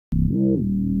Hi,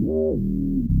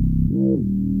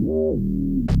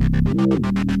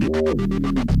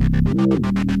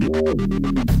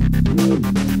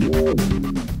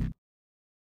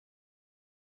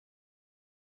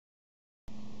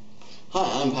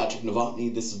 I'm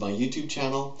Novotny. This is my YouTube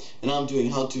channel, and I'm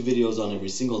doing how-to videos on every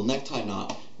single necktie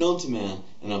knot known to man,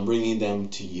 and I'm bringing them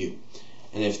to you.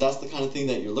 And if that's the kind of thing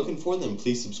that you're looking for, then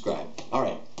please subscribe.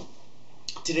 Alright,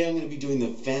 today I'm going to be doing the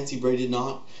Fancy Braided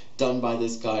knot, done by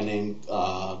this guy named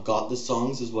Got The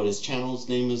Songs, is what his channel's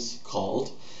name is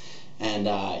called. And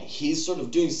he's sort of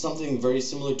doing something very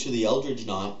similar to the Eldridge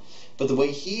knot, but the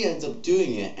way he ends up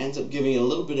doing it ends up giving it a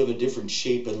little bit of a different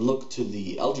shape and look to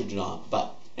the Eldridge knot.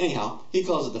 But anyhow, he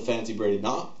calls it the Fancy Braided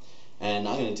knot, and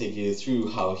I'm going to take you through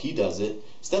how he does it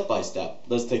step by step.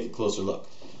 Let's take a closer look.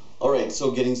 Alright, so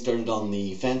getting started on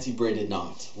the Fancy Braided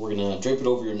knot. We're going to drape it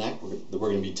over your neck. We're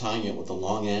going to be tying it with the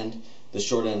long end. The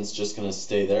short end's just going to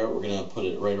stay there. We're going to put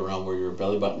it right around where your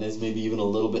belly button is, maybe even a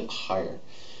little bit higher.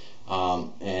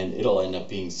 And it'll end up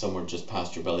being somewhere just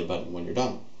past your belly button when you're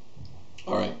done.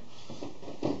 Alright.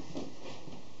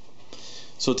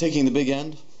 So taking the big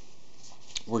end,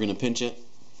 we're going to pinch it.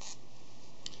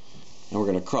 And we're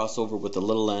going to cross over with the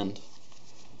little end,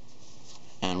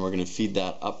 and we're going to feed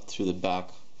that up through the back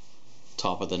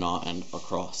top of the knot and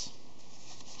across.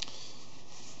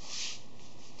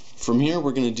 From here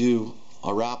we're going to do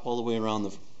a wrap all the way around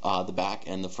the back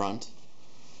and the front.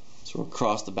 So we'll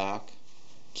cross the back,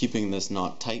 keeping this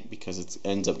knot tight because it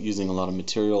ends up using a lot of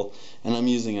material, and I'm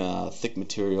using a thick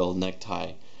material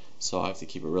necktie, so I have to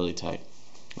keep it really tight.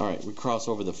 Alright, we cross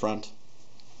over the front,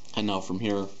 and now from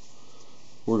here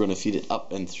we're going to feed it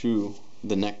up and through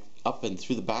the neck, up and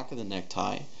through the back of the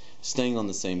necktie, staying on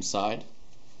the same side.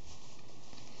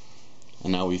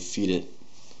 And now we feed it,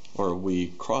 or we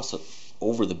cross it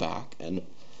over the back and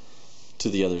to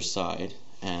the other side,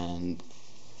 and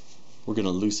we're going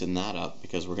to loosen that up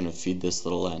because we're going to feed this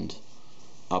little end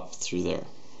up through there.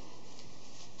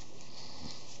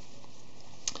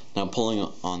 Now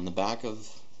pulling on the back of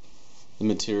the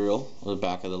material, or the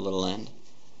back of the little end,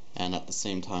 and at the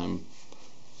same time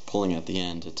pulling at the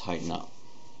end to tighten up.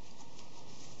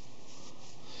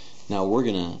 Now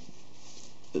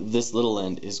this little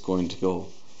end is going to go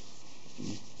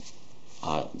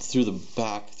through the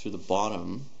back, through the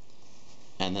bottom,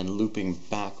 and then looping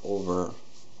back over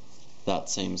that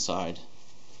same side,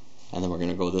 and then we're going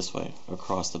to go this way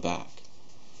across the back.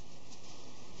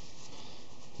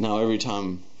 Now every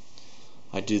time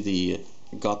I do the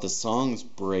Got The Songs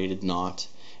braided knot,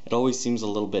 it always seems a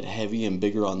little bit heavy and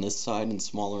bigger on this side and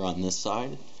smaller on this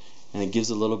side, and it gives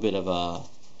a little bit of a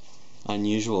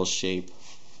unusual shape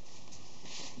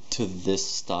to this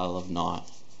style of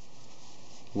knot,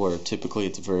 where typically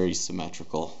it's very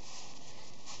symmetrical.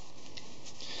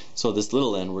 So this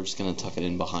little end, we're just going to tuck it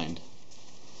in behind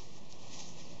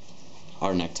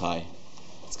our necktie.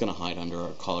 It's going to hide under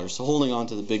our collar. So holding on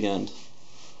to the big end,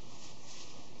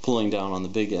 pulling down on the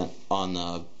big end,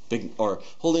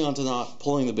 holding onto the knot,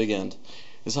 pulling the big end,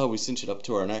 is how we cinch it up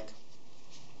to our neck.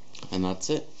 And that's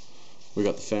it. We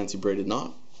got the Fancy Braided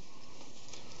knot.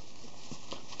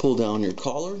 Pull down your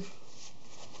collar.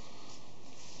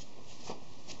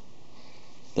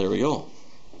 There we go.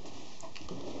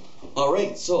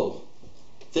 Alright, so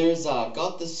there's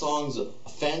Got The Songs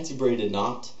Fancy Braided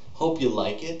knot. Hope you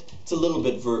like it. It's a little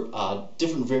bit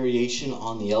different variation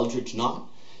on the Eldridge knot.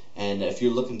 And if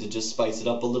you're looking to just spice it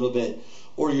up a little bit,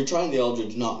 or you're trying the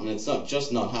Eldridge knot and it's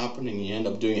not happening, you end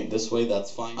up doing it this way,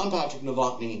 that's fine. I'm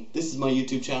Novotny. This is my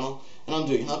YouTube channel, and I'm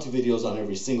doing how-to videos on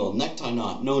every single necktie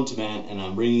knot known to man, and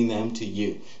I'm bringing them to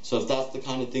you. So if that's the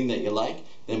kind of thing that you like,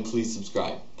 then please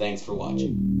subscribe. Thanks for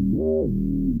watching.